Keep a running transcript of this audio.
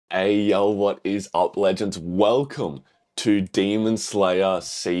Hey yo, what is up, legends? Welcome to Demon Slayer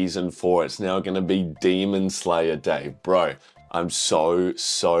Season 4. It's now going to be Demon Slayer Day. Bro, I'm so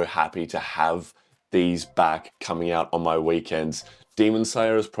happy to have these back coming out on my weekends. Demon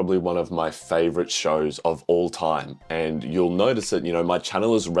Slayer is probably one of my favorite shows of all time. And you'll notice that, my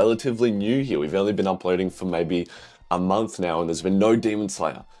channel is relatively new here. We've only been uploading for maybe a month now, and there's been no Demon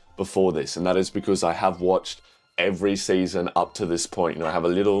Slayer before this. And that is because I have watched every season up to this point. I have a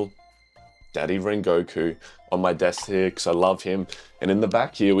little Daddy Rengoku on my desk here because I love him. And in the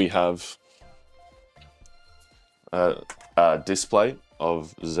back here we have a display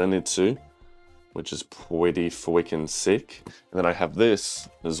of Zenitsu, which is pretty freaking sick. And then I have this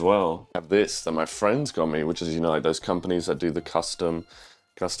as well. I have this that my friends got me, which is, like those companies that do the custom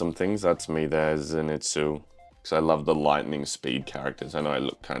things. That's me there, Zenitsu. Because I love the lightning speed characters. I know I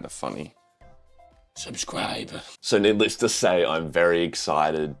look kind of funny. Subscribe. So needless to say, I'm very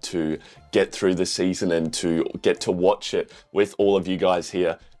excited to get through the season and to get to watch it with all of you guys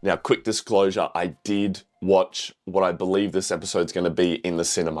here. Now, quick disclosure, I did watch what I believe this episode's going to be in the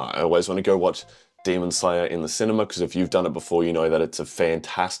cinema. I always want to go watch Demon Slayer in the cinema because if you've done it before, you know that it's a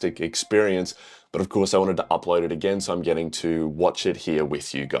fantastic experience. But of course I wanted to upload it again, so I'm getting to watch it here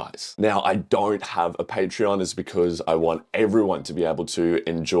with you guys. Now, I don't have a Patreon is because I want everyone to be able to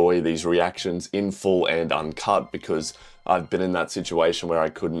enjoy these reactions in full and uncut, because I've been in that situation where I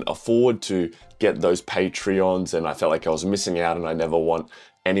couldn't afford to get those Patreons and I felt like I was missing out, and I never want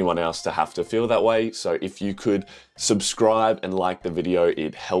anyone else to have to feel that way. So if you could subscribe and like the video,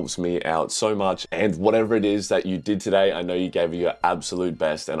 it helps me out so much. And whatever it is that you did today, I know you gave your absolute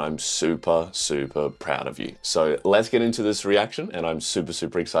best and I'm super proud of you. So let's get into this reaction, and I'm super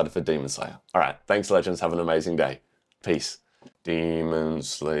excited for Demon Slayer. All right, thanks legends, have an amazing day. Peace. Demon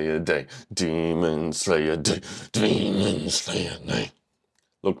Slayer Day, Demon Slayer Day, Demon Slayer Day.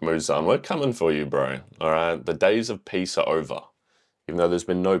 Look, Muzan, we're coming for you, bro. All right, the days of peace are over. Even though there's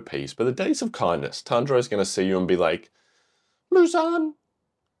been no peace, but the days of kindness. Tanjiro's gonna see you and be like, Muzan,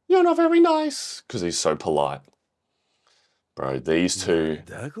 you're not very nice, because he's so polite. Bro, these two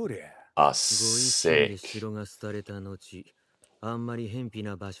are sick.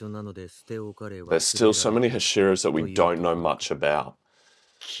 There's still so many Hashiras that we don't know much about.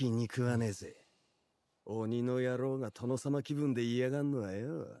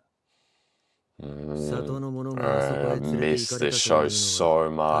 I miss this show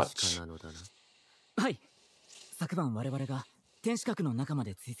so much.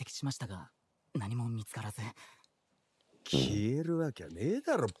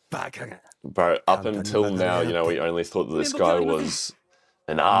 Bro, up until now, we only thought that this guy was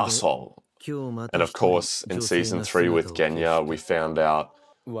an asshole. And of course, in season 3 with Genya, we found out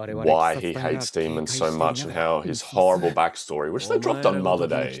why he hates demons so much and how his horrible backstory, which they dropped on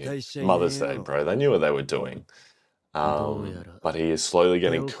Mother's Day, bro. They knew what they were doing. But he is slowly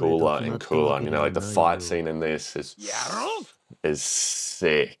getting cooler and cooler. And, like the fight scene in this is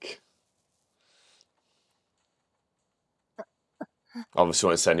sick. Obviously, I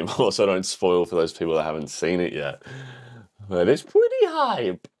won't say anymore, so I don't spoil for those people that haven't seen it yet. But it's pretty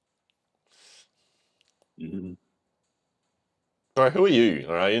hype. Bro, who are you?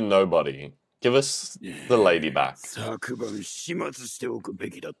 All right, you're nobody. Give us the lady back.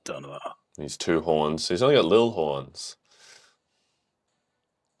 These two horns. He's only got little horns.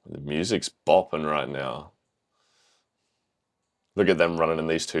 The music's bopping right now. Look at them running, and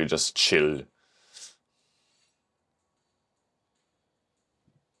these two just chill.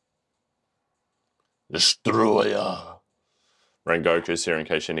 Destroyer. Rengoku's here in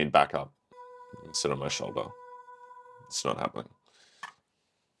case you need backup. Sit on my shoulder. It's not happening.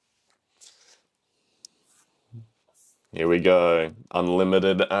 Here we go.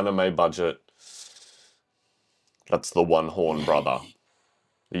 Unlimited anime budget. That's the one horn brother.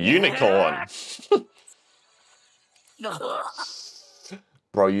 The unicorn.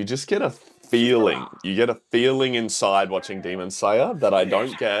 Bro, you just get a feeling. You get a feeling inside watching Demon Slayer that I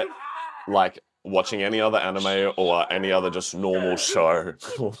don't get like watching any other anime or any other just normal show.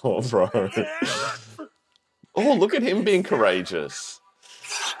 Oh, bro. Oh, look at him being courageous.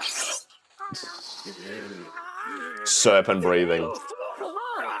 Serpent breathing.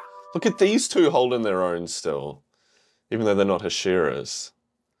 Look at these two holding their own still. Even though they're not Hashiras.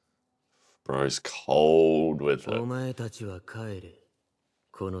 Bro's cold with it. You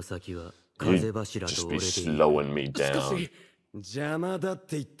just be slowing me down.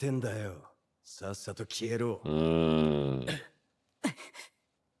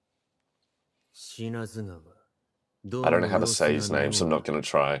 I don't know how to say his name, so I'm not going to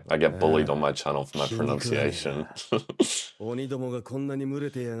try. I get bullied on my channel for my pronunciation.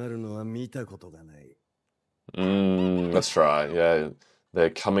 That's right, yeah. They're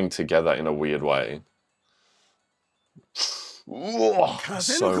coming together in a weird way. So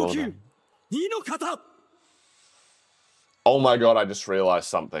well done. Oh my god, I just realized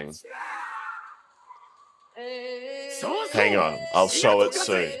something. Hang on, I'll show it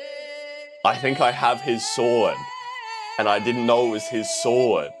soon. I think I have his sword, and I didn't know it was his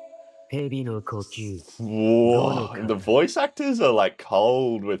sword. Whoa, the voice actors are like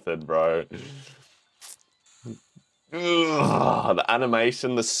cold with it, bro. Ugh, the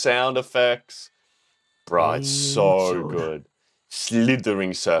animation, the sound effects. Bro, it's so good.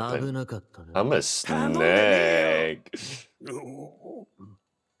 Slithering serpent. I'm a snake.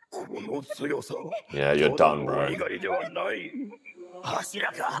 Yeah, you're done, bro.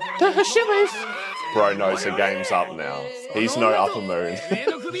 Bro knows the game's up now. He's no upper moon.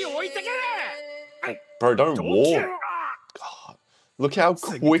 Bro, don't walk. God, look how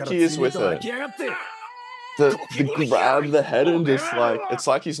quick he is with it. The grab the head and just like, it's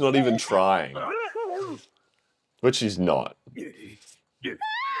like he's not even trying. Which he's not.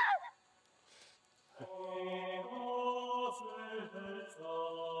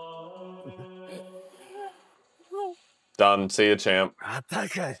 Done. See you, champ.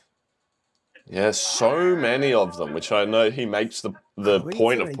 Yeah, so many of them, which I know he makes the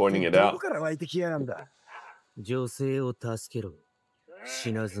point of pointing it out.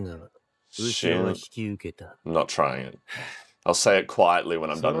 Shin. I'm not trying it. I'll say it quietly when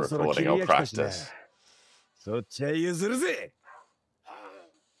I'm done recording. I'll practice.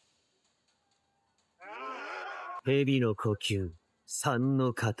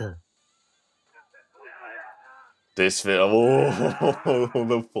 This video, oh,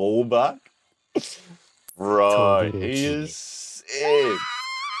 the fallback. Bro, he is sick.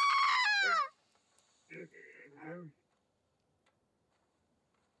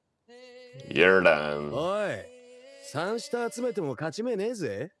 You're done.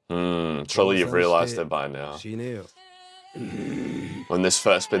 Surely you've realized it by now. When this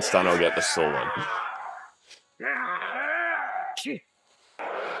first bit's done, I'll get the sword.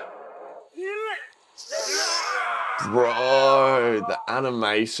 Bro, the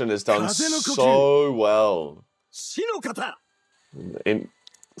animation is done so well.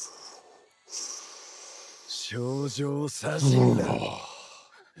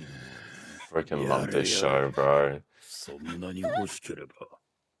 Freaking love this show, bro.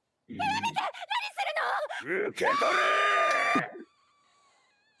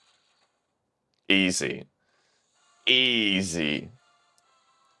 Easy. Easy.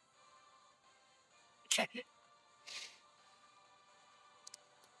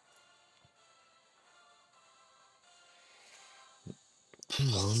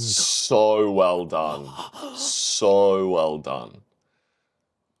 So well done. So well done.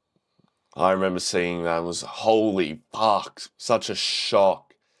 I remember seeing that and was, holy fuck, such a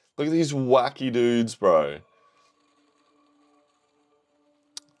shock. Look at these wacky dudes, bro.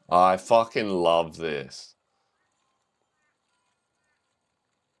 I fucking love this.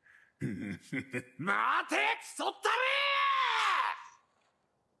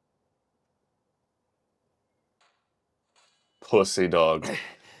 Pussy dog.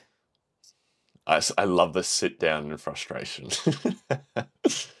 I love the sit down in frustration.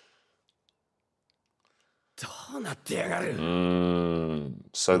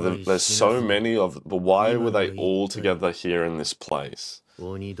 So there's so many of them, but why were they all together here in this place?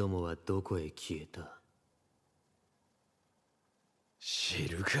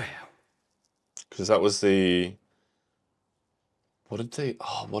 Because that was the...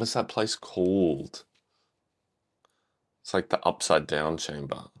 what is that place called? It's like the upside down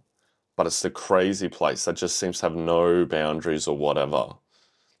chamber. But it's the crazy place that just seems to have no boundaries or whatever.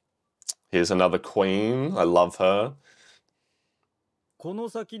 Here's another queen. I love her. Her and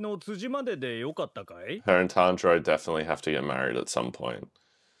Tanjiro definitely have to get married at some point.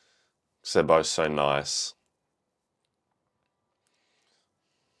 Because they're both so nice.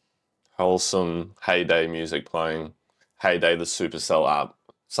 Wholesome Heyday music playing. Heyday, the Supercell app.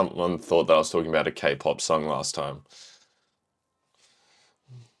 Someone thought that I was talking about a K-pop song last time.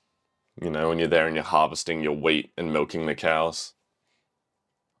 You know, when you're there and you're harvesting your wheat and milking the cows.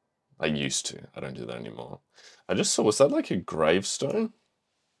 I used to. I don't do that anymore. I just saw, was that like a gravestone?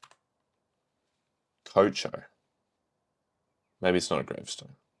 Kocho. Maybe it's not a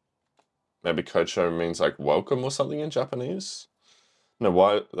gravestone. Maybe Kocho means like welcome or something in Japanese? No,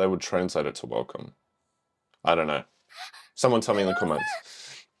 why they would translate it to welcome. I don't know. Someone tell me in the comments.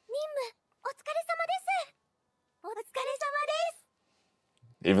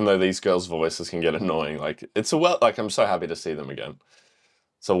 Even though these girls' voices can get annoying, like it's a like I'm so happy to see them again.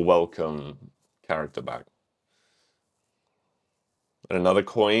 It's a welcome character back. And another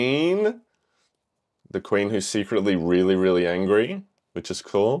queen. The queen who's secretly really, really angry, which is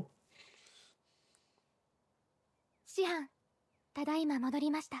cool. 師範、ただいま戻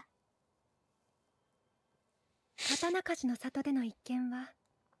りました。刀鍛冶の里での一件は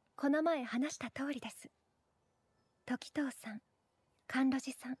この前話した通りです。時藤さん、甘露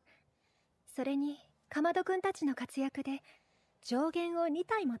寺さん、それにかまどくんたちの活躍で上限を2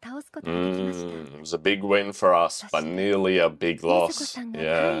体も倒すことができました。It was a big win for us, but nearly a big loss.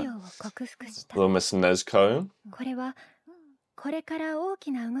 Yeah. Little Miss Nezuko. これはこれから大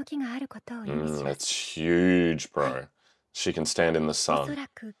きな動きがあることを意味します。That's huge, bro. She can stand in the おそ sun. ら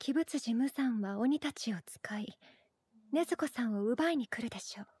く鬼仏寺無惨は鬼たちを使い、禰豆子さんを奪いに来るで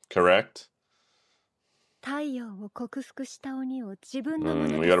しょう。Correct? 太陽を克服した鬼を自分のも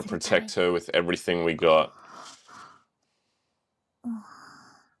の We と gotta するため protect her with everything we got.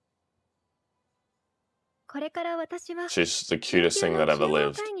 これから私は She's the cutest thing that ever 緊急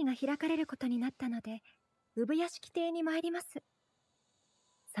の lived. 会議が開かれることになったので、産屋敷邸に参ります。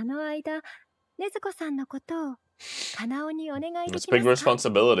その間、禰豆子さんのことをカナオにお願いで It's きま big すか？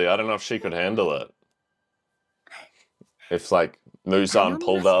 responsibility. I don't know if she could handle it. If like Muzan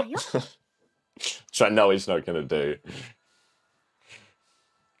pulled up, which I know he's not gonna do.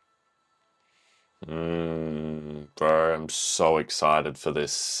 Bro, I'm so excited for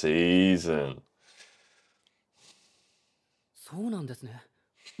this season. そうなんですね。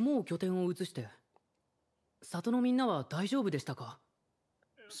もう拠点を移して。里のみんなは大丈夫でしたか？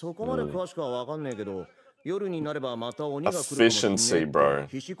そこまで詳しくはわかんねえけど、夜になればまた鬼が来るかもしれ Efficiency, bro.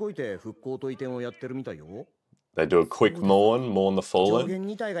 必死こいて復興と移転をやってるみたいよ。 They do a quick mourn the 上 fallen, 限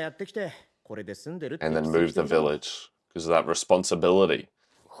2体がやってきて、これで住んでるって and then 奇跡 move the 的だ。 village because of that responsibility.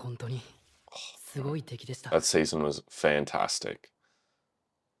 本当にすごい敵でした。 That season was fantastic.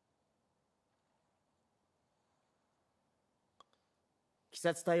 鬼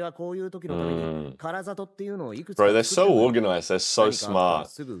殺隊はこういう時のために唐里っていうのをいくつか Bro, they're 作って so るんだ。 organized. They're so 何かあったら smart.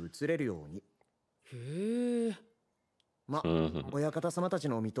 すぐ移れるように。へえ。ま、親方様たち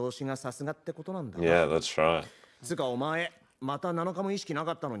の見通しがさすがってことなんだ。 Yeah, that's right. つかお前、また7日も意識な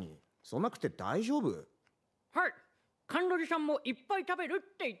かったのに、そんなくて大丈夫？はい。甘露寺さんもいっぱい食べる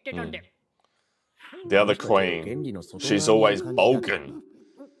って言ってたんで。The other queen, she's always bulking.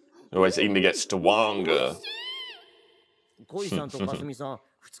 Always eating to get stronger. 恋さんとかすみさん、2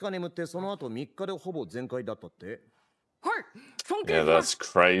日眠ってその後3日でほぼ全開だったって。はい。尊敬 Yeah, しま that's す。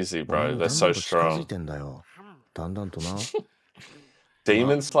 crazy, bro. They're so 近づい strong. てんだよ。だんだんとな。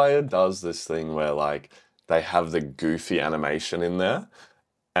 Demon Slayer does this thing where like they have the goofy animation in there,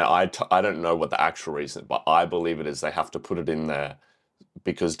 and I don't know what the actual reason, but I believe it is they have to put it in there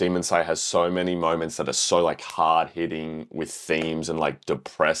because Demon Slayer has so many moments that are so like hard hitting with themes and like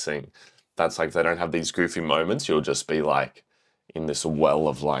depressing. That's like they don't have these goofy moments. You'll just be like in this well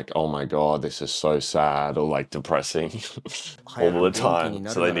of like, oh my god, this is so sad or like depressing all the time.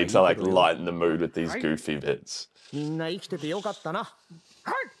 So they need to like lighten the mood with these goofy bits. みんな生きててよかったな。は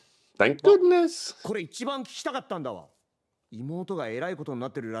い。 Thank goodness. これ一番聞きたかったんだわ。妹がえらいことにな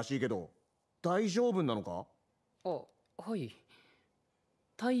ってるらしいけど、大丈夫なのか？あ、はい。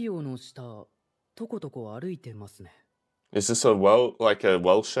太陽の下、とことこ歩いてますね。Is this a like a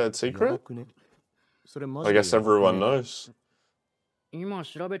well-shared secret? それマ I ジで guess everyone knows. 今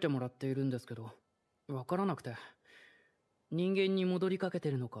調べてもらっているんですけど、わからなくて。人間に戻りかけて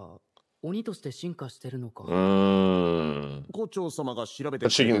るのか、鬼として進化してるのか。校長様が調べて But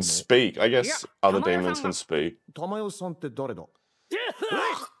she can speak. I guess Yeah, other Tamayo-san demons can speak. 玉代さんって誰だ？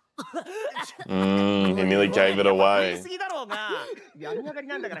 He nearly gave it away. すぎだろうが。やりながり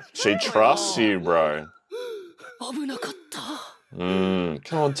なんだから。 She trusts you, bro. 危なかった。Come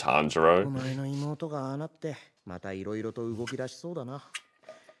on, お Tanjiro. 前の妹がああなってまたいろいろと動き出しそうだな。鬼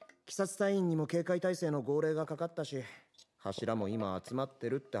殺隊員にも警戒態勢の号令がかかったし、柱も今集まって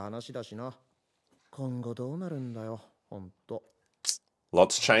るって話だしな。今後どうなるんだよ、ほんと。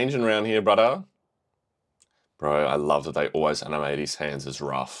 Lots changing around here, brother. Bro, I love that they always animate his hands as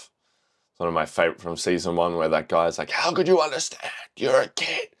rough. It's one of my favorite from season 1 where that guy's like, how could you understand? You're a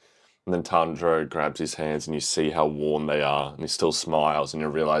kid. And then Tanjiro grabs his hands and you see how worn they are. And he still smiles and you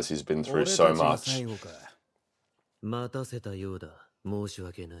realize he's been through so much. I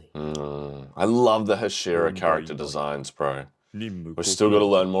love the Hashira character designs, bro. We've still got to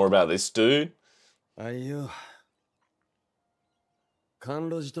learn more about this dude. 甘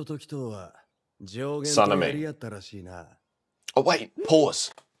露寺と時藤は上限 Son と of やり me. 合ったらしいな。 Oh, wait,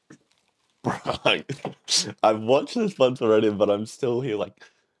 pause. Bro, like, I've watched this bunch already, but I'm still here, like,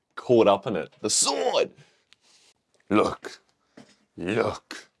 caught up in it. The sword! Look.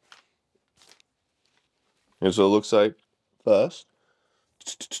 Look. Here's what it looks like first.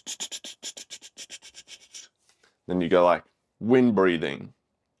 Then you go like, wind breathing,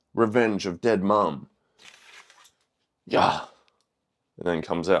 revenge of dead mum. Yeah. And then it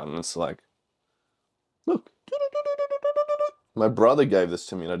comes out and it's like, look. My brother gave this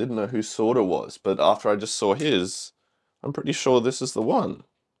to me and I didn't know whose sword it was, but after I just saw his, I'm pretty sure this is the one.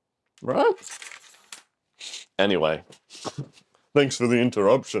 Right? Anyway. Thanks for the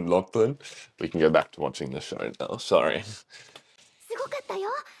interruption, Lachlan. We can go back to watching the show now. Sorry.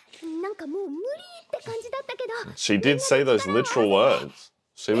 She did say those literal words.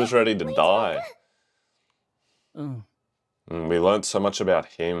 She was ready to die. We learned so much about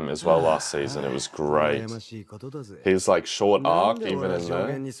him as well last season. It was great. He's like short arc even in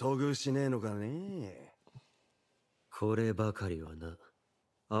there.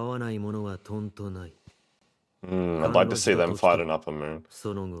 I'd like to see them fight an upper moon.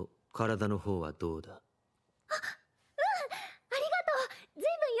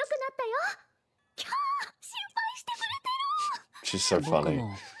 She's so funny.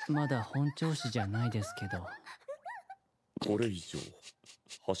 まだ本調子じゃないですけど。これ以上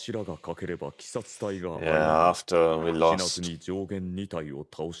柱が欠ければ鬼殺隊が Yeah, after we lost に上限2体を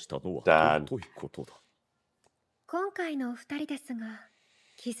倒したのは Dad. 尊いことだ。今回のお二人ですが、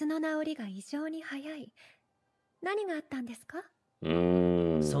傷の治りが異常に早い。何があったんですか？そ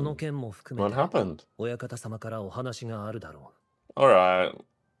の件も含め What て happened? 親方様からお話があるだろう。 Alright,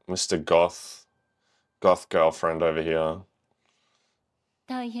 Mr. Goth girlfriend over here.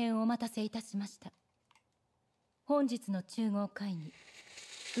 大変お待たせいたしました。本日の中合会議、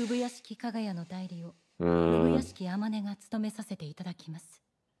産屋敷加賀屋の代理を産屋敷天音が務めさせていただきます。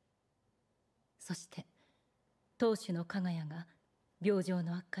そして当主の加賀屋が病状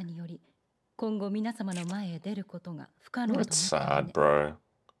の悪化により今後皆様の前へ出ることが不可能となったので、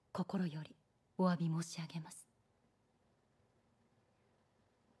心よりお詫び申し上げます。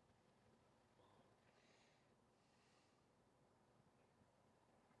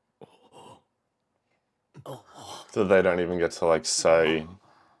So they don't even get to like say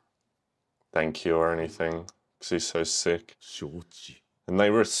thank you or anything because he's so sick. And they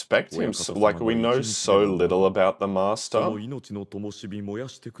respect him, so, like we know so little about the master,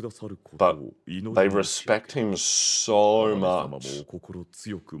 but they respect him so much.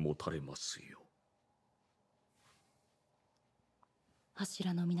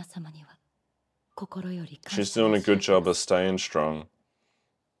 She's doing a good job of staying strong.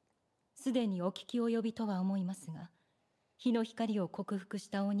 すでにお聞き及びとは思いますが、日の光を克服し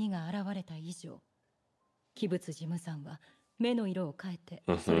た鬼が現れた以上、鬼物寺無惨は目の色を変えて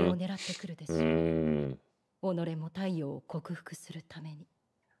それを狙ってくるでしょう。己も太陽を克服するために。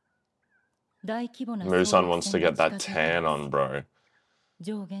大規模な Musan wants to get that tan on, bro.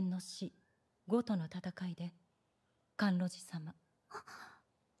 上限の死、ごとの戦いで、甘露寺様、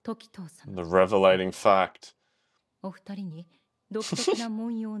時藤様、 The revelating fact. お二人に独特な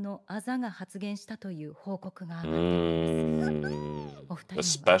文様のあざが発現したという報告があったんです。お二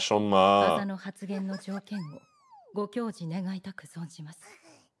人にはあざの発現の条件をご教示願いたく存じます。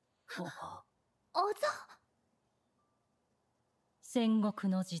あざ。戦国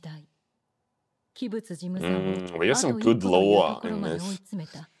の時代、鬼物寺無惨をあと一歩というところまで追い詰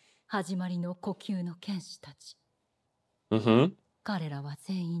めた始まりの呼吸の剣士たち。彼らは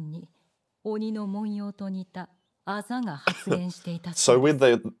全員に鬼の文様と似た So with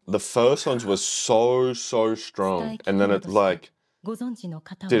the first ones were so strong, and then it like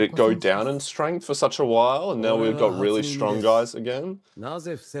did it go down in strength for such a while, and now we've got really strong guys again? な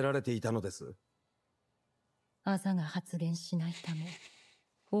ぜ伏せられていたのです？あざが発現しないため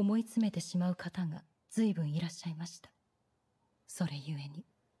思い詰めてしまう方が随分いらっしゃいました。それゆえに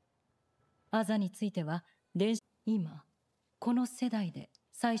あざについては今この世代で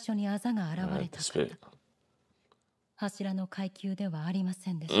最初にあざが現れた方、柱の階級ではありま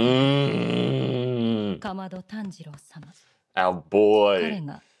せんでした。かまど炭治郎様。Our boy. 彼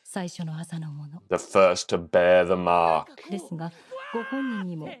が最初のあざのもの。The first to bear the mark. ですが、ご本人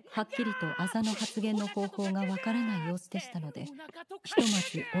にもはっきりとあざの発言の方法がわからない様子でしたので、ひとまず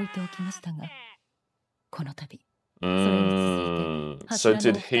置いておきましたが、この度、それに続いて、So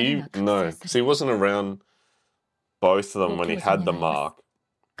did he? No, because he wasn't around both of them when he had the mark.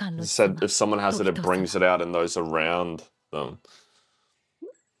 He said if someone has it, it brings it out in those around them.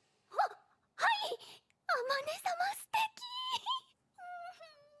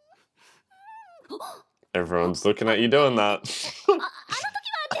 Everyone's looking at you doing that.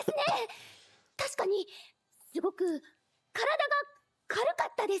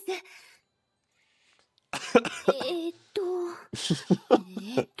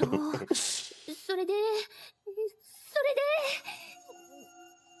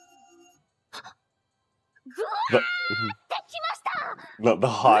 Not the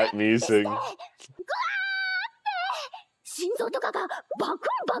hype music. 心臓とかがバクン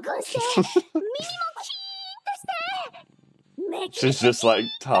バクンして耳もキーンとして She's just like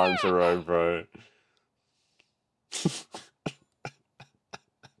Tanjiro, bro. 申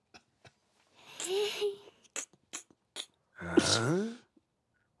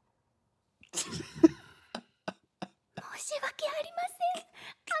し訳ありません。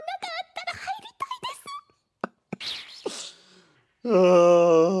穴があったら入りたい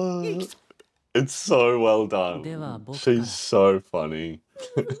です。It's so well done. では僕 She's so funny.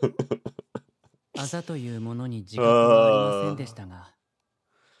 あざというものに自覚はありませんでしたが、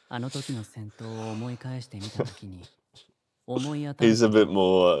あの時の戦闘を思い返してみた時に思い当たる He's a bit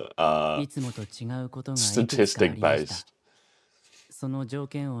more いつもと違うことがいくつかあ statistic りました。 based. その条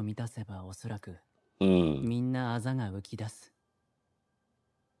件を満たせばおそらく みんなあざが浮き出す。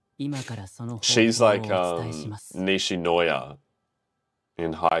今からその方法を She's お like 伝えします。 Nishinoya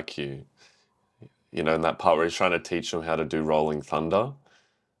in Haikyuu. You know, in that part where he's trying to teach him how to do Rolling Thunder.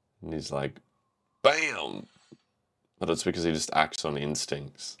 And he's like, BAM! But it's because he just acts on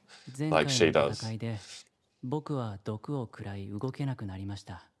instincts. 前 like 回 she の does. 戦いで僕は毒を食らい動けなくなりまし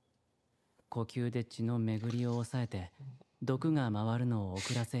た。呼吸で血の巡りを抑えて毒が回るのを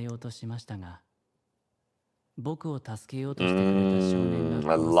遅らせようとしましたが、僕を助けようとしてくれた少年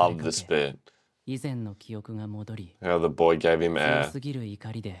が I 殺さ love れ this かけ、 bit. 以前の記憶が戻り、 How the boy gave him 強 air. すぎる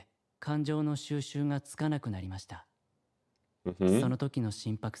怒りで感情の収集がつかなくなりました。 Mhm. その時の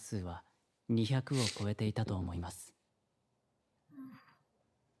心拍数は200を超えていたと思います。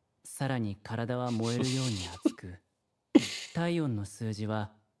さらに体は燃えるように熱く、体温の数字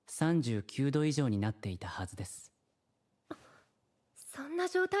は39度以上になっていたはずです。そんな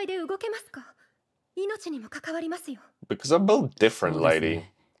状態で動けますか？命にも関わりますよ。 Because I'm built different, そうです lady.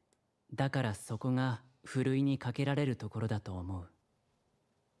 ね。だからそこがふるいにかけられるところだと思う。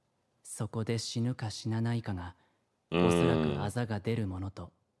そこで死ぬか死なないかが、おそらくあざが出るもの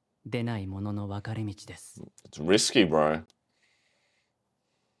と出ないものの分かれ道です。 It's risky, bro.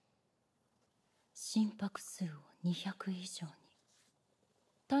 心拍数を200以上に。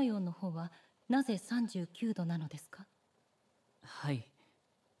体温の方はなぜ39度なのですか？はい。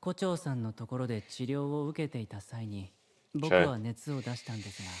胡蝶さんのところで治療を受けていた際に、僕は熱を出したんで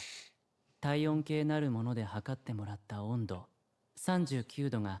すが、体温計なるもので測ってもらった温度、39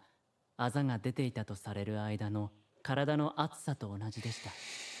度があざが出ていたとされる間の体の熱さと同じでした。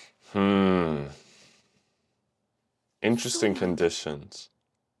Interesting conditions.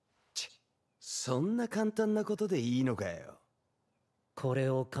 そんな簡単なことでいいのかよ。これ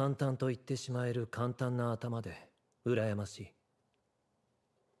を簡単と言ってしまえる簡単な頭で羨ましい。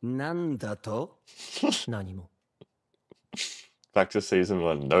なんだと？何も。 Back to season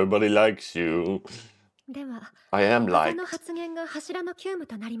 1. Nobody likes you. では、 I am あざ liked. の発言が柱の急務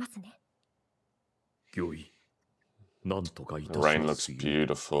となりますね。御意、なんとかいた The し rain ま looks すよ。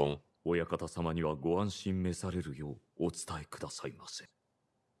 beautiful. 親方様にはご安心召されるようお伝えくださいませ。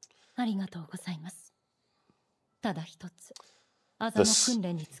ありがとうございます。ただ一つ、あざの訓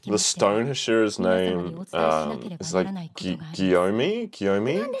練につき The ましては stone Hashira's 皆様に name お伝えしなければ is な like らないことがあります。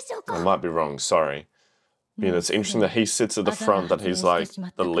 Kiyomi? 何でしょう I か？ might be wrong, sorry. But, you know, it's interesting that he sits at the front, that he's like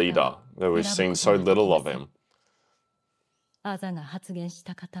the leader. That we've seen so little of him. あざが発言し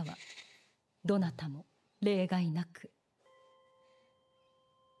た方はどなたも例外なく。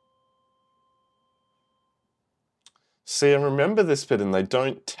 See, I remember this bit and they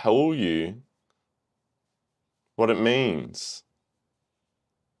don't tell you what it means.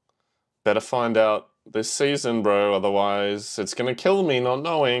 Better find out this season, bro, otherwise it's gonna kill me not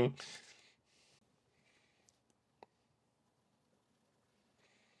knowing.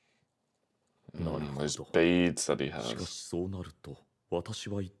 Those beads that he しか has. しそうなると私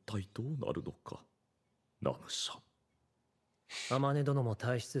は一体どうなるのか。ナムさん。天音殿も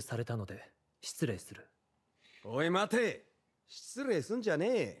退出されたので失礼する。おい待て。失礼すんじゃね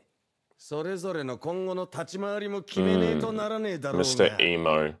え。それぞれの今後の立ち回りも決めねえとならねえだろうが。 Mr.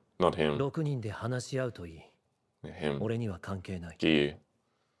 Emo, not him. 6人で話し合うといい。 Him. 俺には関係ない。 Giyu.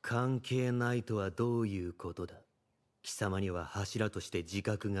 関係ないとはどういうことだ？貴様には柱として自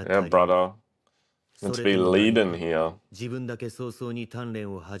覚が足 Yeah, り brother. Meant to be leading here. 自分だけ早々に鍛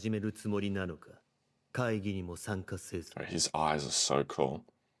錬を始めるつもりなのか？会議にも参加せず。 His eyes are so cool.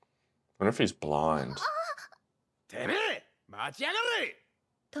 I wonder if he's blind. てめえ待ちやがれ。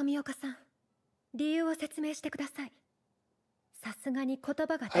富岡さん、理由を説明してください。さすがに言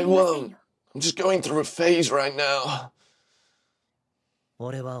葉が足 I りません won't. よ。 I'm just going through a phase right now.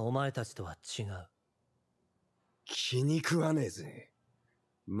 俺はお前たちとは違う。気に食わねえぜ。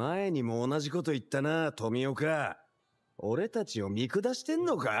前にも同じこと言ったな、富岡。俺たちを見下してん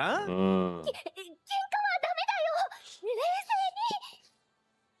のか？喧嘩はダメだよ。冷静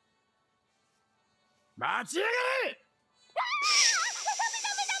に。待ちやがれ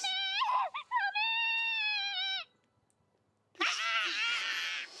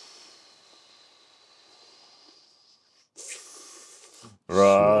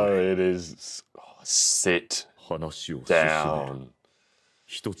！Bro, it is sit 話を進め down.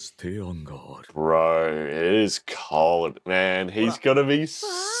 一つ提案がある。 Bro, it is cold, man. He's gonna be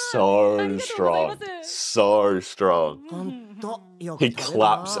so strong. So strong. ほんとよく He 食べる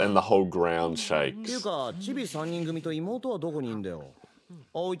な claps and the whole ground っていう shakes. かチビ3人組と妹はどこにいんだよ。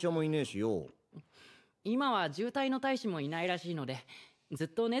葵ちゃんもいねえしよ。今は渋滞の大使もいないらしいので、ずっ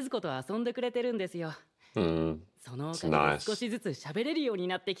と禰豆子と遊んでくれてるんですよ。Hmm. そのお It's かげで nice. 少しずつ喋れるように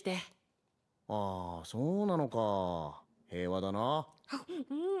なってきて。ああ、そうなのか。平和だな。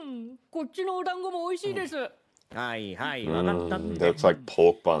こっちのお団子も美味しいです。はいはい、わかったって。 That's like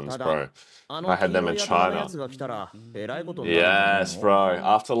pork buns, bro. あ I had them in 黄色い頭の China. やつが来たらえらいことになるんじゃないの Yes, bro.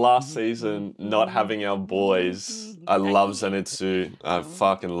 After last season, not having our boys, I love Zenitsu. I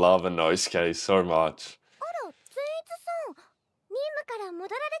fucking love Inosuke so much. あら、善逸さん。任務から戻ら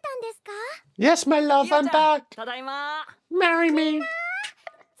れたんですか？ Yes, my love, I'm back. ただいま。 Marry me. 善逸さん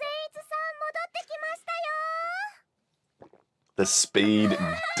戻ってきましたよ。 The speed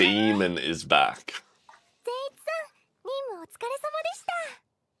demon is back. 善逸さん、任務お疲れ様でした。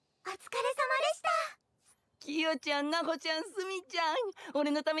お疲れ様でした。キヨちゃん、ナホちゃん、スミちゃん、俺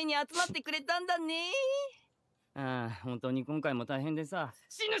のために集まってくれたんだね。ああ、本当に今回も大変でさ。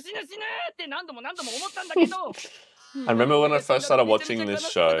死ぬ死ぬ死ぬって何度も何度も思ったんだけど。 I remember when I first started watching this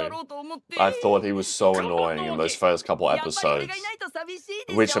show, I thought he was so annoying in those first couple episodes,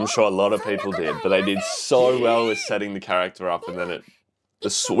 which I'm sure a lot of people did, but they did so well with setting the character up, and then the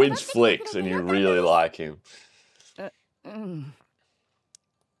switch flicks and you really like him. うん。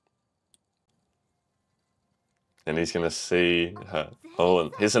 And he's gonna see her. Oh,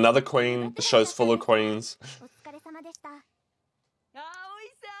 and here's another queen. The show's full of queens. お疲れ様でした。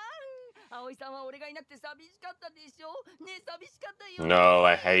葵さんは俺がいなくて寂しかったでしょ。ねえ、寂しかったよ。 No,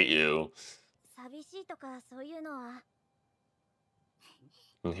 I hate you. 寂しいとかそういうのは。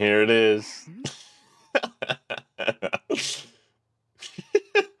 And here it is.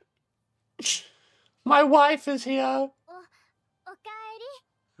 My wife is here. おかえり。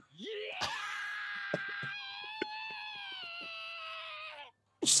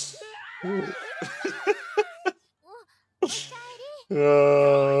 You're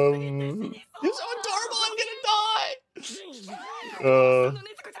so adorable. I'm gonna die.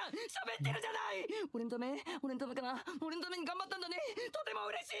 喋ってるじゃない。俺のためかな。俺のために頑張ったんだね。とても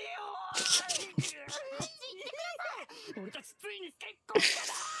嬉しいよ。俺たちついに結婚した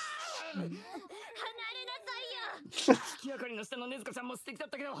だ。離れなさいよ。月明かりの下の禰豆子ちゃんも素敵だっ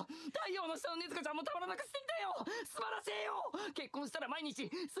たけど、太陽の下の禰豆子ちゃんもたまらなく素敵だよ。素晴らしいよ。結婚したら毎日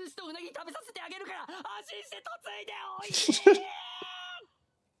寿司とうなぎ食べさせてあげるから安心して嫁いでおいしい。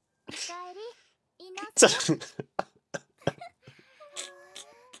おかえり。いなすけ。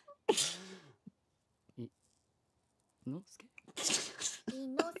のすけ。い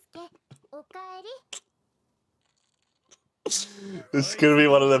のすけ、おかえり。 This is gonna be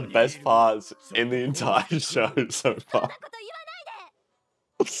one of the best parts in the entire show so far.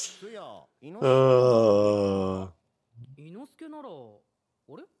 伊之助なら、あ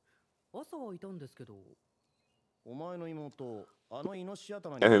れ？朝はいたんですけど。お前の妹、あのイノシシ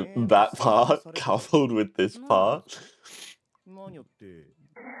頭に And that part coupled with this part. 何やって。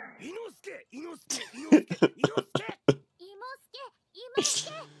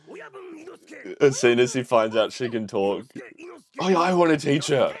 As soon as he finds out she can talk. Oh yeah, I want to teach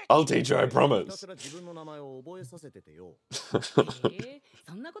her. I'll teach her, I promise.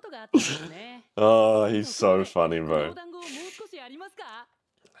 Oh, he's so funny, bro.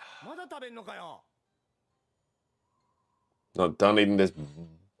 Not done eating this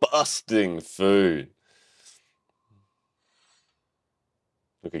busting food.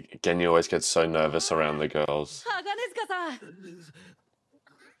 Look, again, you always get so nervous around the girls.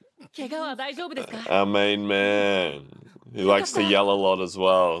 Our main man. He likes to yell a lot as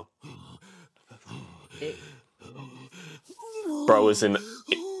well. Bro is in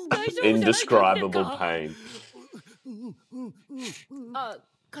indescribable pain.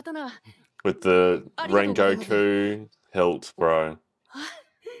 With the Rengoku hilt, bro.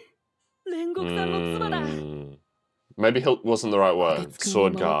 Maybe hilt wasn't the right word.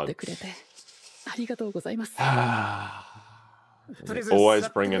 Sword guard. Always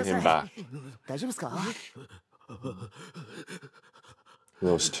bringing him back. It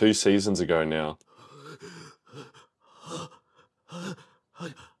was 2 seasons ago now.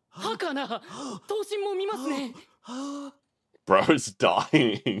 はかな、刀身も見ますね。Bro's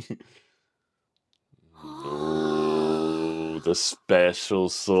dying. Ooh, the special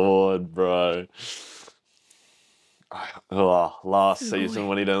sword, bro. Oh, last season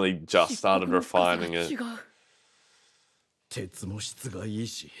when he'd only just started refining it. 鉄も質がいい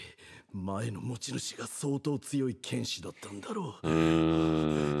し、前の持ち主が相当強い剣士だったんだろう。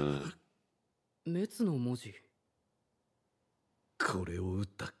滅の文字。これを打っ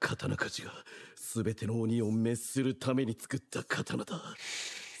た刀鍛冶が全ての鬼を滅するために作った刀だ。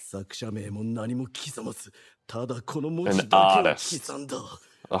作者名も何も刻まず、ただこの文字だけを刻んだ。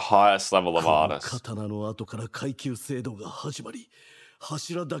The highest level of artist. 刀の後から階級制度が始まり、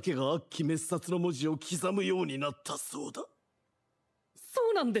柱だけが悪鬼滅殺の文字を刻むようになったそうだ。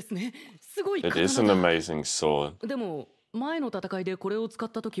そうなんですね。すごい刀だ。It is an amazing sword. でも前の戦いでこれを使っ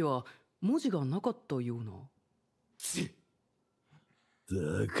た時は文字がなかったような。だ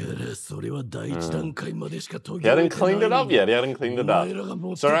からそれは第一段階までしかHe hadn't cleaned it up yet. He hadn't cleaned it up.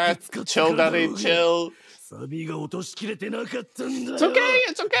 It's alright. Chill, daddy. Chill. サビが落としきれてなかったんだよ。 It's okay.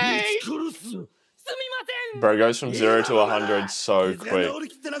 It's okay. 殺す。 Bro goes from 0 to 100 so quick.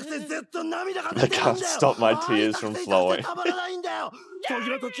 I can't stop my tears from flowing.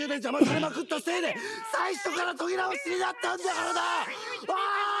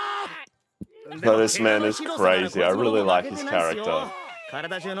 But this man is crazy. I really like his character. In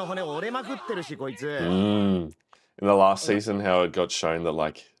the last season, how it got shown that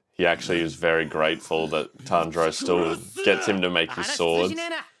like he actually is very grateful that Tanjiro still gets him to make his swords.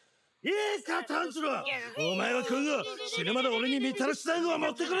 いいか、タンジロー。お前は今後、死ぬまで俺にみたらし団子を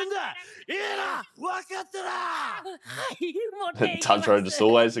持ってくるんだ。いいな、分かったな。はい、持っていきます。 Tanjiro just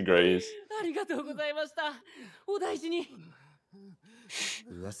always agrees. ありがとうございました。お大事に。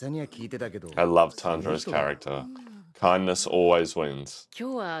噂には聞いてたけど。I love Tanjiro's character. Kindness always wins.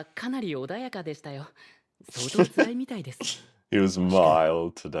 今日はかなり穏やかでしたよ。相当辛いみたいです。He was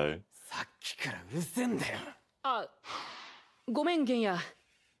mild today. さっきからうせんだよ。あ、ごめん、ゲンヤ。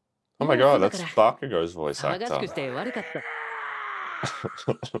 Oh my god, that's Bakugo's voice actor.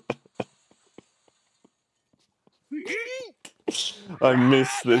 I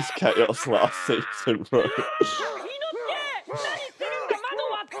missed this chaos last season, bro.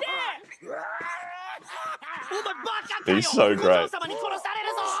 He's so great.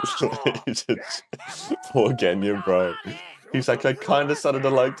 Poor Genya, bro. He's like, I kind of started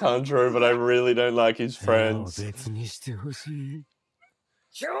to like Tanjiro, but I really don't like his friends.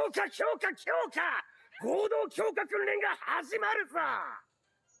 強化強化強化合同強化訓練が始まるさ。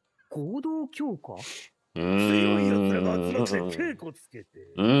合同強化？強いやつらが集まって稽古つけ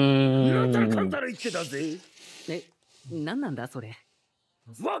て。なんたらかんたら言ってたぜ。え、なんなんだそれ。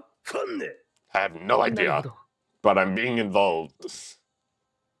わかんねえ。I have no idea, but I'm being involved.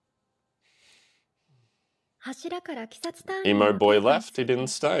 柱から鬼殺隊員 Emo boy left, he didn't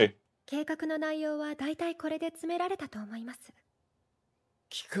stay. 計画の内容はだいたいこれで詰められたと思います。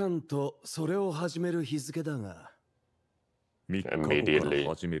 期間とそれを始める日付だが。3日後か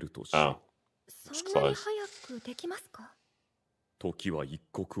ら始めるとし。そんなに早くできますか？時は一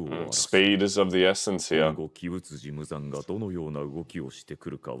刻を終わらす。Speed is of the essence here. 今後、鬼辻無惨がどのような動きをしてく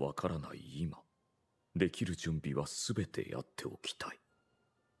るかわからない今。できる準備はすべてやっておきたい。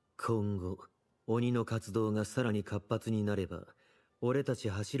今後、鬼の活動がさらに活発になれば、俺たち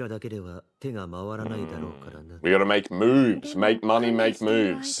柱だけでは手が回らないだろうからな。We gotta make moves, make money, make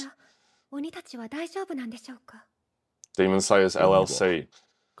moves. 鬼たちは大丈夫なんでしょうか？ Demon Slayers LLC.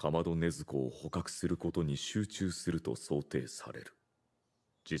 かまどねずこを捕獲することに集中すると想定される。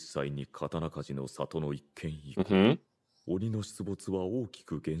実際に刀鍛冶の里の一件以降、鬼の出没は大き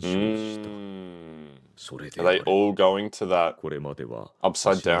く減少した。それで Are they all going to that これまでは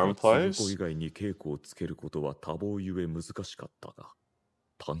upside down place? 以外に稽古をつけることは多忙ゆえ難しかったが、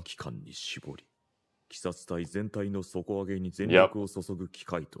短期間に絞り、鬼殺隊全体の底上げに全力を注ぐ機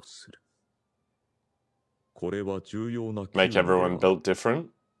会とする。これは重要な Make everyone built different?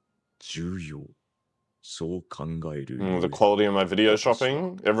 重要。そう考える。The quality of my video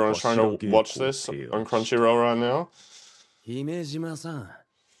shopping? Everyone's trying to watch this on Crunchyroll right now? 姫島さん、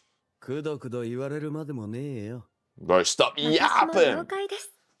くどくど言われるまでもねえよ。Bro, stop yapping!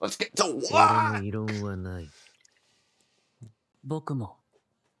 Let's get to work! 俺も異論はない。僕も。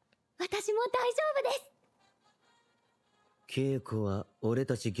私も大丈夫です。稽古は俺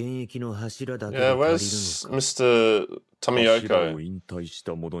たち現役の柱だけで Yeah, 足 where's りるのか。 Mr. 柱を Tomioka? 引退し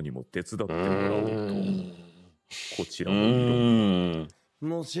た者にも手伝ってもらおうと。こちらも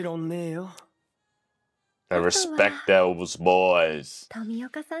もちろんねえよ。I respect those boys. 富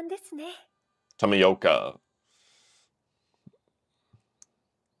岡さんですね。Tomioka.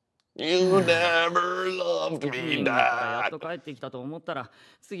 You never loved me, やっ Dad. と帰ってきたと思ったら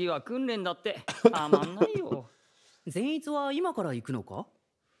次は訓練だってたまんないよ。善逸は今から行くのか？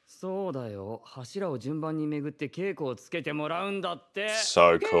そうだよ。柱を順番に巡って稽古をつけてもらうんだって。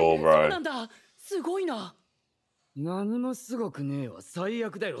So cool, そう bro. なんだ。すごいな。何もすごくねえわ。最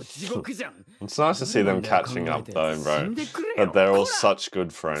悪だよ。地獄じゃん。 It's nice to see them catching up, though, bro. That they're all such good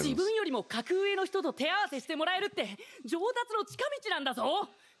自 friends. 分よりも格上の人と手合わせしてもらえるって上達の近道なんだぞ。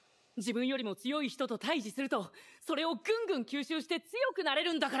自分よりも強い人と対峙するとそれをぐんぐん吸収して強くなれ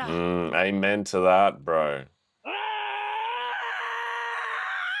るんだから。Amen to that, bro.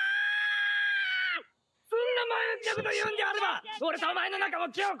 そんな前のこと言うんであれば俺とお前の仲も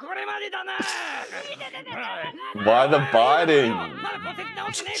今日これまでだな。 Why the biting?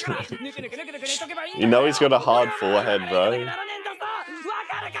 You know he's got a hard forehead, bro.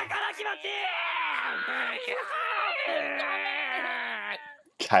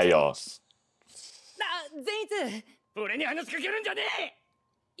 Chaos. 善逸、俺に話しかけるんじゃね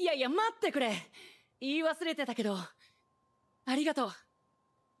え。いやいや待ってくれ。言い忘れてたけどありがとう。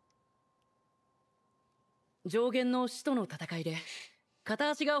上限の使徒の戦いで片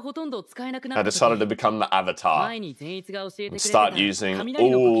足がほとんど使えなくな I った時、 decided to become the avatar 前に善逸が教えてくれ and てた start using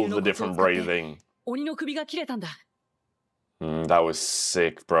雷の呼 all 吸 the のコツを different 使って breathing. 鬼の首が切れたんだ。That was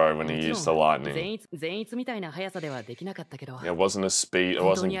sick, bro, when he もちろん used the lightning. 善逸みたいな速さではできなかったけど、 It wasn't a speed, it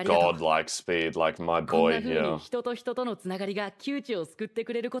本当 wasn't にありがとう。 godlike speed like my こんな boy 風に here. 人と人とのつながりが窮地を救って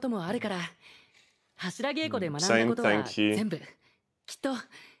くれることもあるから、柱稽古で学んだ Saying ことは thank you. 全部きっと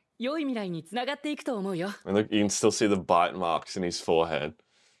良い未来につながっていくと思うよ。 And look, you can still see the bite marks in his forehead.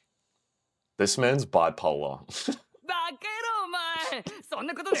 This man's bipolar. バカ野郎お前。そん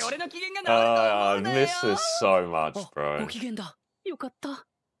なことで俺の機嫌が治ると I 思うなよ。 miss this so much, ご bro. 機嫌だ。よかった。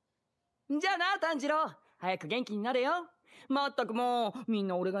じゃあな炭治郎、早く元気になれよ。まったくもうみん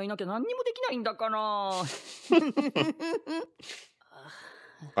な俺がいなきゃ何にもできないんだから。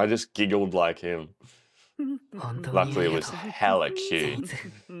 I just giggled like him. 本当に Luckily, あ it り was がとう。 hella cute.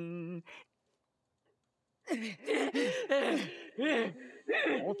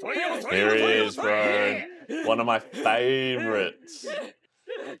 Here he is, bro. One of my favorites.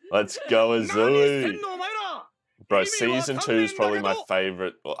 Let's go, Azui. Bro, season 2 is probably my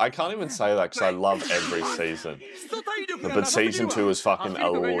favorite. Well, I can't even say that because I love every season. But season 2 is fucking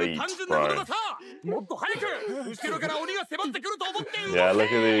elite, bro. Yeah,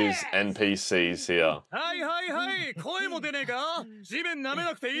 look at these NPCs here.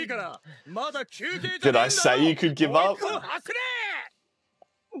 Did I say you could give up?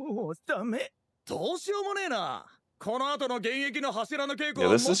 もうダメ。どうしようもねえな。この後の現役の柱の稽古 Yeah,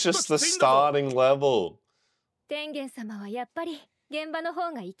 は this もっ is と just き the ついんだぞ。 starting level. 天元様はやっぱり現場の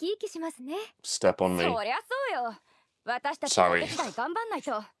方が生き生きしますね。 Step on そ me. りゃそうよ。私たちのお手伝い頑張んない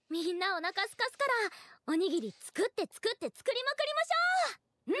と。みんなお腹すかすからおにぎり作って作りまくりま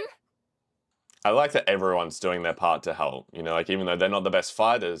しょう。 I like that everyone's doing their part to help. You know, like even though they're not the best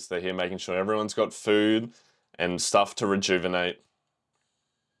fighters, they're here making sure everyone's got food and stuff to rejuvenate.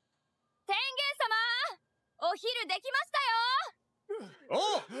 天元様、お昼できましたよ。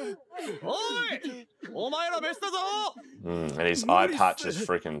おい、お前ら飯だぞ。 And his eye patch is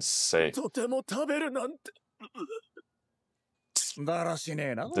freaking sick. とても食べるなんて。だらしね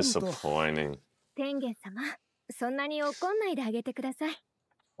えな。 Disappointing. 天元様、そんなに怒んないであげてください。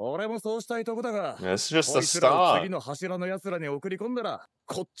俺もそうしたいとこだが。 Yeah, this is just the こいつらを start. 次の柱の奴らに送り込んだら、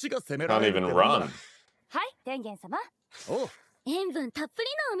こっちが攻めら Can't れる even ってなんだ。 run. はい、天元様。おう。塩分たっぷり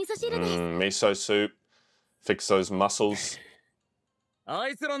のお味噌汁です。 Miso soup. Fix those muscles. あ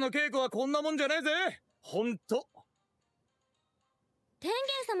いつらの稽古はこんなもんじゃねえぜ。ほんと。天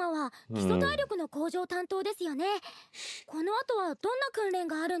元様は基礎体力の向上担当ですよね。この後はどんな訓練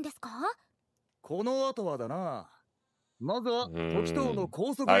があるんですか？この後はだな。まずは時東の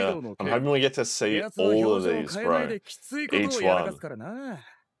高速移 I'm 動の hoping we get to see やつは all 表 of 情を these, 変えない bro. できついことを Each やらか one. すからな。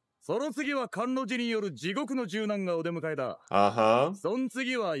その次は甘露寺による地獄の柔軟がお出迎えだ。Uh-huh. そん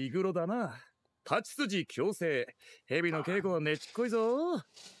次はイグロだな。太刀筋強制。蛇の稽古はねちっこいぞ。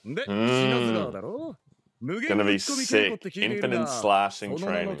で、品津川だろ。無限 Gonna ぶっ be 込み稽古って sick. 聞いている Infinite が、そ slashing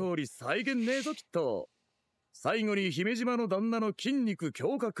の名の training. 通り再現ねえぞきっと。最後に姫島の旦那の筋肉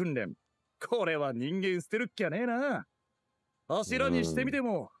強化訓練。これは人間捨てるっきゃねえな。柱にしてみて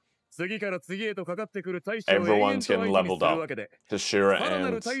も、次から次へとかかってくる大将を永遠 Everyone's と getting 相手に leveled する up. わけで、 Hashira さらな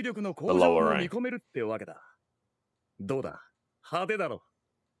and る体力の the 向上 lower も見 rank. 込めるってわけだ。どうだ、派手だろ。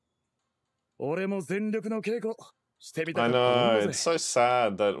俺も全力の稽古してみた I かったもん know, だ it's ぜ。 so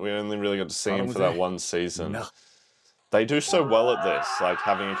sad that we only really got to see him for that one season. They do so well at this, like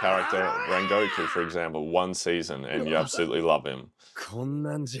having a character, Rengoku, for example, one season, and you absolutely love him. こん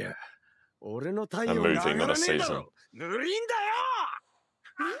なんじゃ俺の体 A 温が movie, 上が not a らねえだ season. ろ。ぬるいんだよ。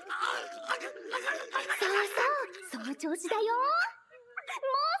そうそう、その調子だよ。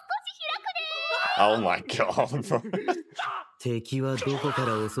 Oh my god. 敵はどこか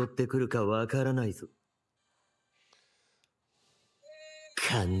ら襲ってくるかわからないぞ。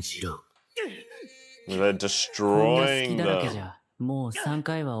感じろ。They're 好 destroying きだらけじ them. ゃもう3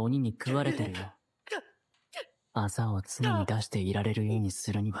回は鬼に食われてるよ。朝を常に出していられるように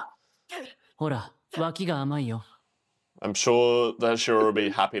するには。ほら、脇が甘いよ。I'm sure that Shura will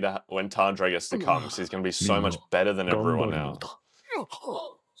be happy to when Tandra gets to come, because he's going to be so much better than everyone now.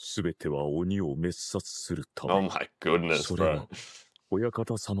 すべては鬼を滅殺するため。 Oh my goodness, それは bro. 親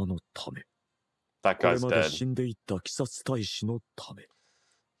方様のため。 That これ guy's まで dead. 死んでいった鬼殺大使のため。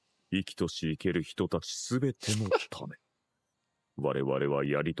生きとし生ける人たちすべてのため。我々は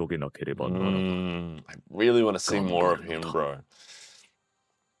やり遂げなければならない。I really want to see more of him, bro.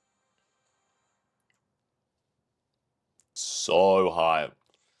 So hype.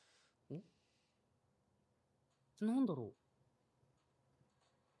 なんだろう。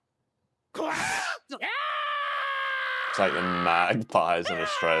 It's like the magpies in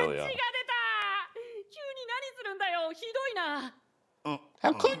Australia. 血が出た。急に何するんだよ。ひどいな。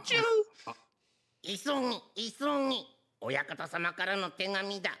 How could you? 急ぎ。親方様からの手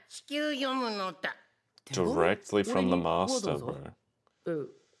紙だ。至急読むのだ。 Directly from the master, bro.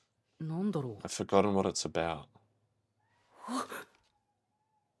 なんだろう。 I've forgotten what it's about.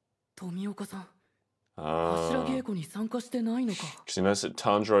 富岡さん。 Ah. 柱稽古に参加してないのか。 Because he knows that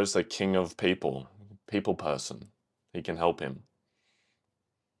Tanjiro is the king of people. People person. He can help him.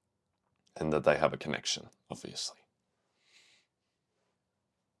 And that they have a connection, obviously.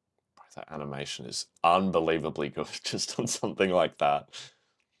 That animation is unbelievably good, just on something like that.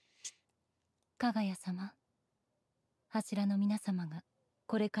 かがや様、柱の皆様が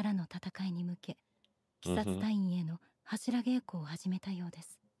これからの戦いに向け、鬼殺隊員への柱稽古を始めたようで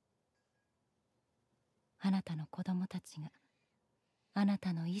す。あなたの子供たちがあな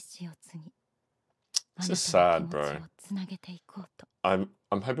たの意志を継ぎ、あなたの気持ちをつなげていこうと。I'm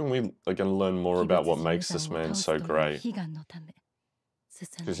hoping we are going to learn more about what makes this man so great.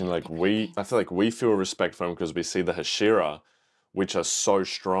 Because you know, like I feel like we feel respect for him because we see the Hashira, which are so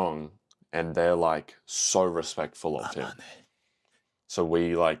strong, and they're like so respectful of him. So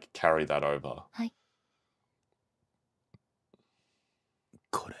we like carry that over.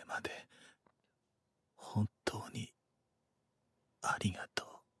 これまで本当にありが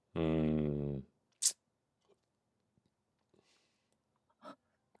とう。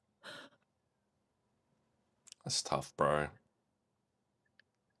That's tough, bro.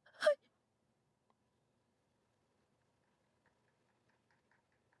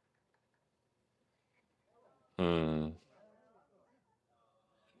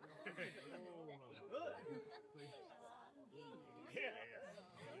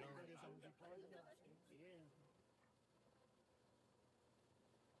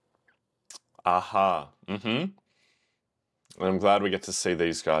 Aha. And I'm glad we get to see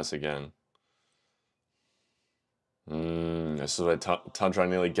these guys again. This is where Tantra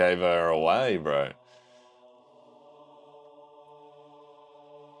nearly gave her away, bro.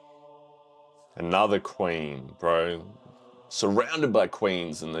 Another queen, bro. Surrounded by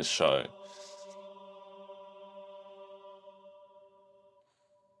queens in this show.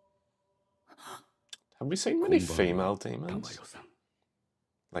 Have we seen many female demons?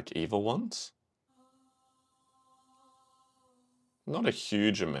 Like evil ones? Not a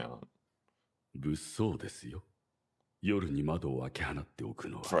huge amount. 物騒ですよ。夜に窓を開け放っておく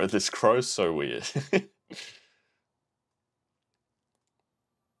のは。Bro, this crow's so weird.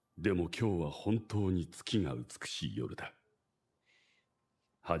 でも今日は本当に月が美しい夜だ。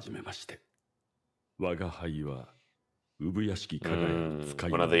はじめまして。我が輩は産屋敷加賀屋の使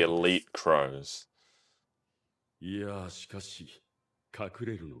い。One of the elite crows. いや、しかし隠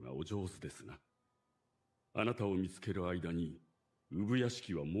れるのがお上手ですな。あなたを見つける間に産屋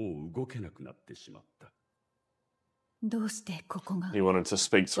敷はもう動けなくなってしまった。どうしてここが He wanted to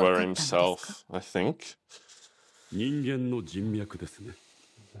speak to her himself, I think. 人間の人脈ですね。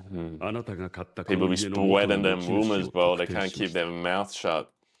あなたが買ったこ People の be 家の spreading 元 them の持ち主 rumors, を bro. 特 They 定 can't しま keep した。 their mouth shut.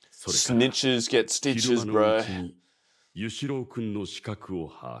 それから Snitches get 昼 stitches, 間の bro. うちにゆしろうくんの資格を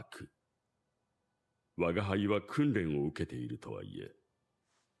把握。我が輩は訓練を受けているとはいえ、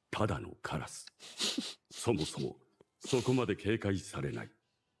ただのカラス。そもそもそこまで警戒されない。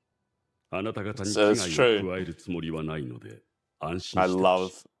あなた方に危害を加えるつもりはないので安心 I して。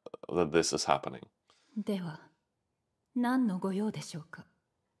 love that this is happening. では何のご用でしょうか。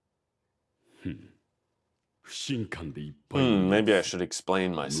不信感でいっぱい。Maybe I should explain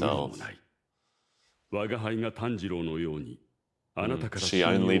無理 myself. もない。我が輩が炭治郎のように、あなたから She 信用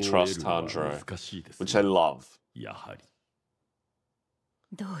を only 得 trusts るのは Tanjiro, 難しいです which I ね。 love. やはり。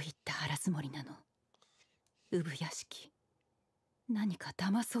どういった荒つもりなの。産屋敷。何か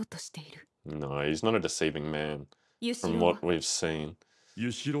騙そうとしている。No, he's not a deceiving man. ユシ From ロ what we've seen.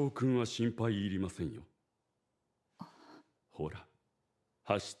 ユシロウ君は心配いりませんよ。ほら、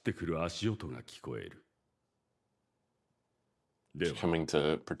走ってくる足音が聞こえる。で He's は、 coming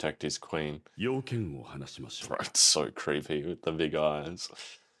to protect his queen. 要件を話しましょう。 Bro, it's so creepy with the big eyes. 鬼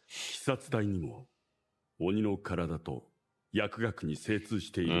殺隊にも鬼の体と薬学に精通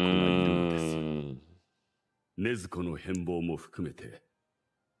している子がいるのです。禰豆子の変貌も含めて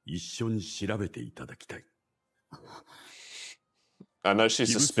一緒に調べていただきたい。 I know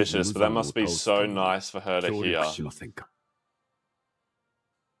she's suspicious, but that must be so nice for her to 協 hear. 力しませんか。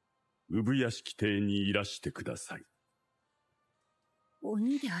産屋敷邸にいらしてください。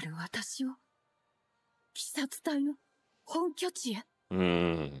鬼である私を鬼殺隊の本拠地へ。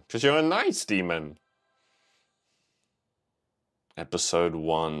Because you're a nice demon. Episode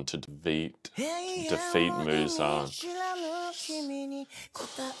 1 to defeat Muzan.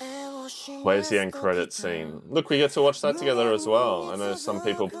 Where's the end credit scene? Look, we get to watch that together as well. I know some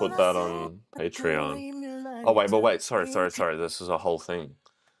people put that on Patreon. Oh, wait. Sorry. This is a whole thing.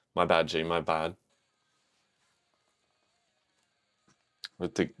 My bad, G, my bad.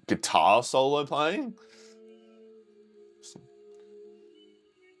 With the guitar solo playing?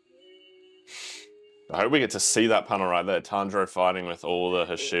 I hope we get to see that panel right there. Tanjiro fighting with all the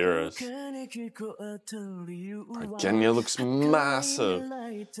Hashiras. Genya looks massive.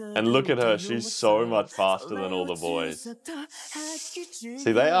 And look at her, she's so much faster than all the boys.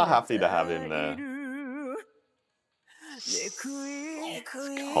 See, they are happy to have him there.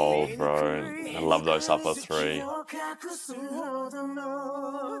 Cold, bro. I love those upper three.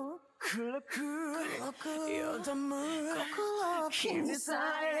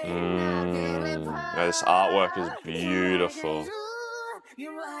 This artwork is beautiful.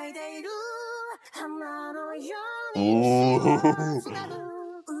 Ooh.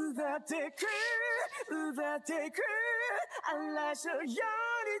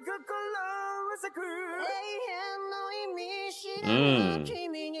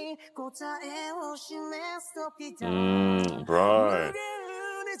 Bro.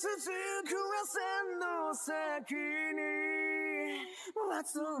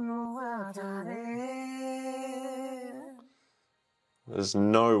 There's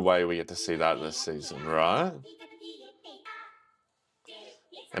no way we get to see that this season, right?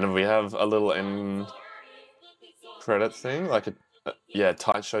 And if we have a little end credit thing, like a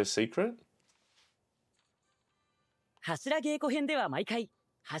tight show secret? 柱稽古編では毎回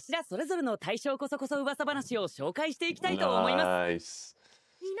柱それぞれの大将こそこそ噂話を紹介していきたいと思います。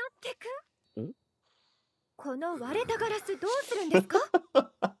みのっけくん、この割れたガラスどうするんですか？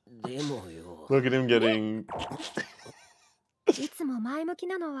でもよ。Look at him getting いつも前向き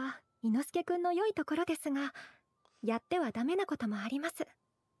なのは伊之助くんの良いところですが、やってはダメなこともあります。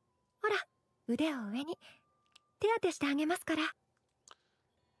ほら、腕を上に手当てしてあげますから。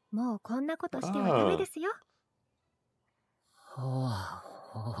もうこんなことしてはダメですよ。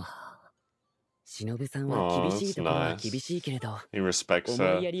忍さんは厳しいところは厳しいけれど、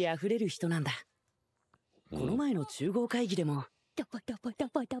思いやりあふれる人なんだ。この前の中合会議でも。甘露寺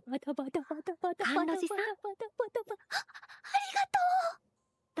さん、ありがと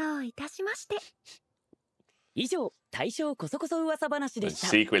う。どういたしまして。以上、大将こそこそ噂話でした。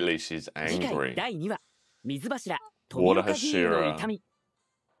 Secretly, she's 次 angry. 回第2話、水柱、富岡議員の痛み。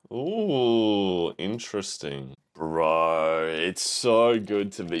 Ooh, interesting. Bro, it's so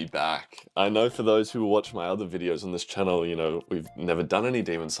good to be back. I know for those who watch my other videos on this channel, you know, we've never done any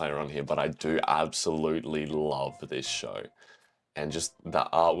Demon Slayer on here, but I do absolutely love this show. And just the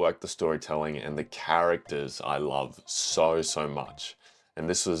artwork, the storytelling, and the characters I love so much. And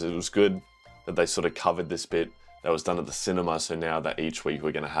it was good that they sort of covered this bit that was done at the cinema, so now that each week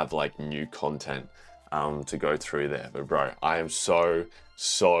we're going to have like new content to go through there. But bro, I am so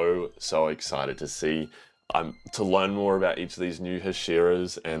excited to see, to learn more about each of these new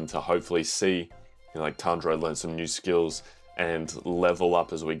Hashiras and to hopefully see, you know, like Tanjiro learn some new skills and level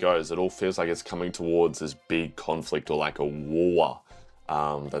up as we go. As it all feels like it's coming towards this big conflict or like a war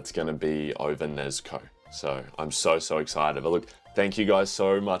that's going to be over Nezuko. So I'm so excited. But look, thank you guys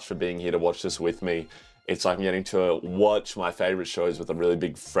so much for being here to watch this with me. It's like I'm getting to watch my favorite shows with a really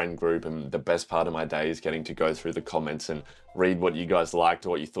big friend group, and the best part of my day is getting to go through the comments and read what you guys liked or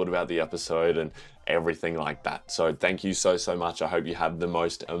what you thought about the episode and everything like that. So thank you so much. I hope you have the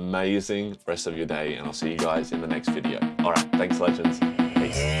most amazing rest of your day, and I'll see you guys in the next video. All right, thanks legends.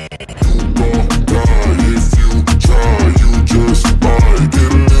 Peace.